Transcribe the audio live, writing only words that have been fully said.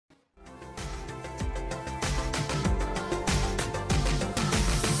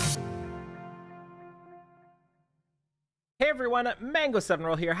Hey everyone,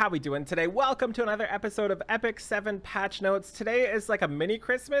 Mango7Roll here. How we doing today? Welcome to another episode of Epic 7 Patch Notes. Today is like a mini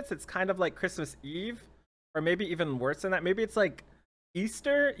Christmas. It's kind of like Christmas Eve, or maybe even worse than that. Maybe it's like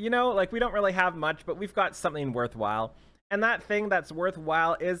Easter, you know? Like we don't really have much, but we've got something worthwhile. And that thing that's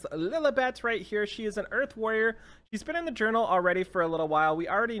worthwhile is Lilibeth right here. She is an Earth Warrior. She's been in the journal already for a little while. We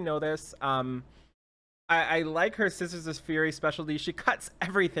already know this. I like her Scissors of Fury specialty. She cuts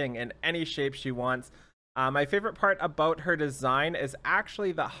everything in any shape she wants. My favorite part about her design is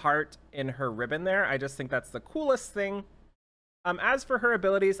actually the heart in her ribbon there. I just think that's the coolest thing. As for her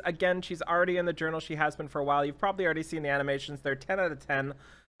abilities, again, she's already in the journal. She has been for a while. You've probably already seen the animations. They're 10 out of 10.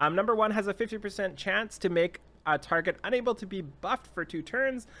 Number 1 has a 50% chance to make a target unable to be buffed for 2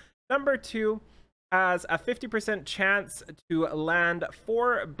 turns. Number 2 has a 50% chance to land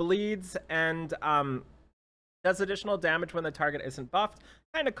 4 bleeds and does additional damage when the target isn't buffed.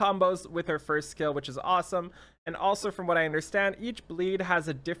 Kind of combos with her first skill, which is awesome. And also, from what I understand, each bleed has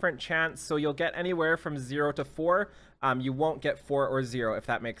a different chance, so you'll get anywhere from 0 to 4. You won't get 4 or 0, if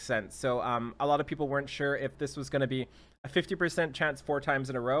that makes sense. So a lot of people weren't sure if this was going to be a 50% chance 4 times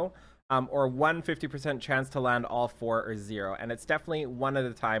in a row, or 50% chance to land all 4 or 0. And it's definitely 1 at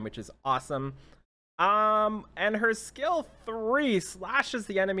a time, which is awesome. And her skill 3 slashes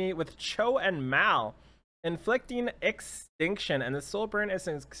the enemy with Cho and Mal, inflicting extinction, and the soul burn is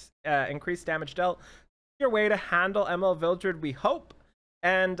increased damage dealt. Your way to handle Emil Vildred, we hope,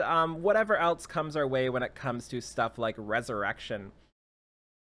 and whatever else comes our way when it comes to stuff like resurrection.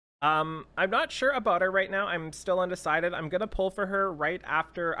 I'm not sure about her right now. I'm still undecided. I'm gonna pull for her right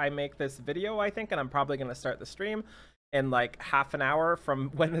after I make this video, I think, and I'm probably gonna start the stream in like half an hour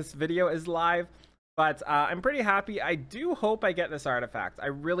from when this video is live. But I'm pretty happy. I do hope I get this artifact. I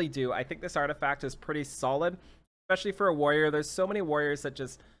really do. I think this artifact is pretty solid, especially for a warrior. There's so many warriors that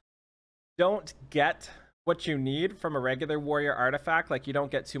just don't get what you need from a regular warrior artifact. Like, you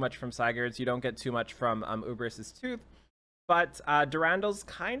don't get too much from Sigurd's. You don't get too much from Uberus's Tooth. But Durandal's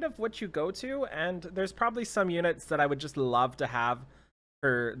kind of what you go to. And there's probably some units that I would just love to have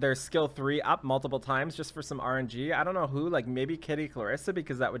their skill 3 up multiple times just for some RNG. I don't know who, like maybe Kitty Clarissa,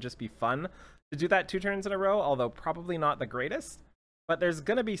 because that would just be fun to do that 2 turns in a row, although probably not the greatest. But there's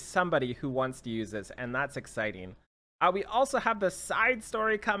gonna be somebody who wants to use this, and that's exciting. We also have the side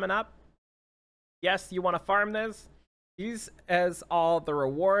story coming up. Yes, you want to farm this. These as all the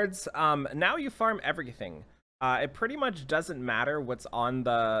rewards. Now you farm everything. It pretty much doesn't matter what's on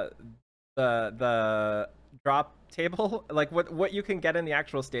the drop table, like what you can get in the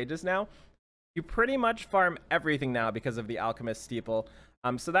actual stages now. You pretty much farm everything now because of the Alchemist Steeple.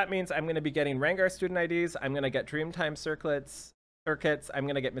 So that means I'm going to be getting Rangar student IDs. I'm going to get Dreamtime circuits. I'm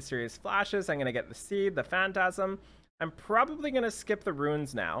going to get Mysterious Flashes. I'm going to get the Seed, the Phantasm. I'm probably going to skip the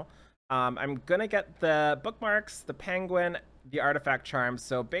runes now. I'm going to get the bookmarks, the penguin, the artifact charms.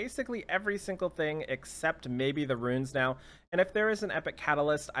 So basically every single thing except maybe the runes now. And if there is an epic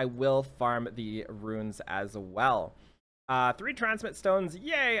catalyst, I will farm the runes as well. 3 transmit stones.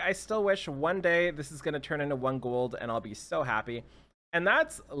 Yay! I still wish one day this is going to turn into 1 gold and I'll be so happy. And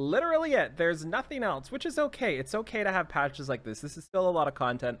that's literally it. There's nothing else, which is okay. It's okay to have patches like this. This is still a lot of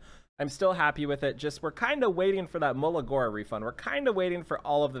content. I'm still happy with it. Just we're kind of waiting for that Mulagora refund. We're kind of waiting for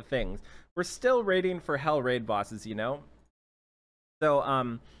all of the things. We're still waiting for Hell Raid bosses, you know?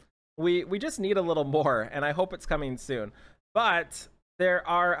 So we just need a little more, and I hope it's coming soon. But there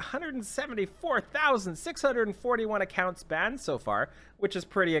are 174,641 accounts banned so far, which is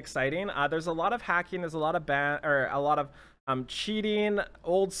pretty exciting. There's a lot of hacking. There's a lot of cheating,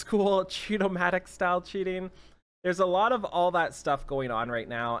 old school Cheat-O-Matic style cheating. There's a lot of all that stuff going on right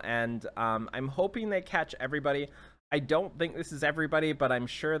now, and I'm hoping they catch everybody. I don't think this is everybody, but I'm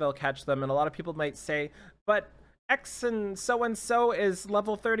sure they'll catch them. And a lot of people might say, but X and so is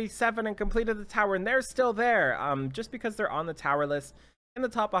level 37 and completed the tower, and they're still there. Just because they're on the tower list in the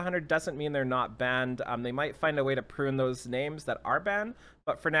top 100 doesn't mean they're not banned. They might find a way to prune those names that are banned,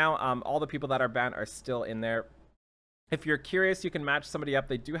 but for now, all the people that are banned are still in there. If you're curious, you can match somebody up.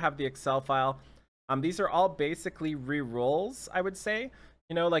 They do have the Excel file. These are all basically re-rolls, I would say.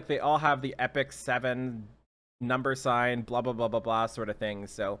 You know, like they all have the epic 7 number sign, blah, blah, blah, blah, blah sort of thing.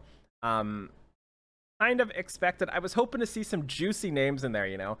 So, kind of expected. I was hoping to see some juicy names in there,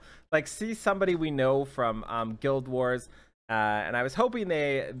 you know? Like, see somebody we know from Guild Wars. And I was hoping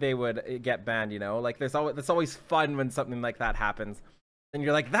they would get banned, you know? Like, that's always fun when something like that happens. And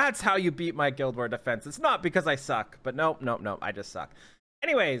you're like, that's how you beat my Guild War defense. It's not because I suck. But nope, I just suck.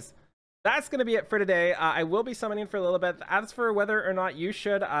 Anyways, that's going to be it for today. I will be summoning for Lilibeth. As for whether or not you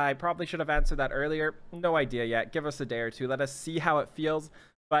should, I probably should have answered that earlier. No idea yet. Give us a day or two. Let us see how it feels.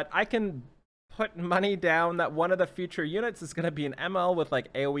 But I can put money down that one of the future units is going to be an ML with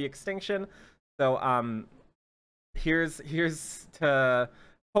like AoE extinction. So here's to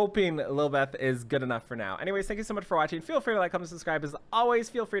hoping Lilibeth is good enough for now. Anyways, thank you so much for watching. Feel free to like, comment, subscribe. As always,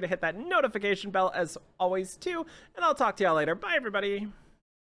 feel free to hit that notification bell as always too. And I'll talk to y'all later. Bye, everybody.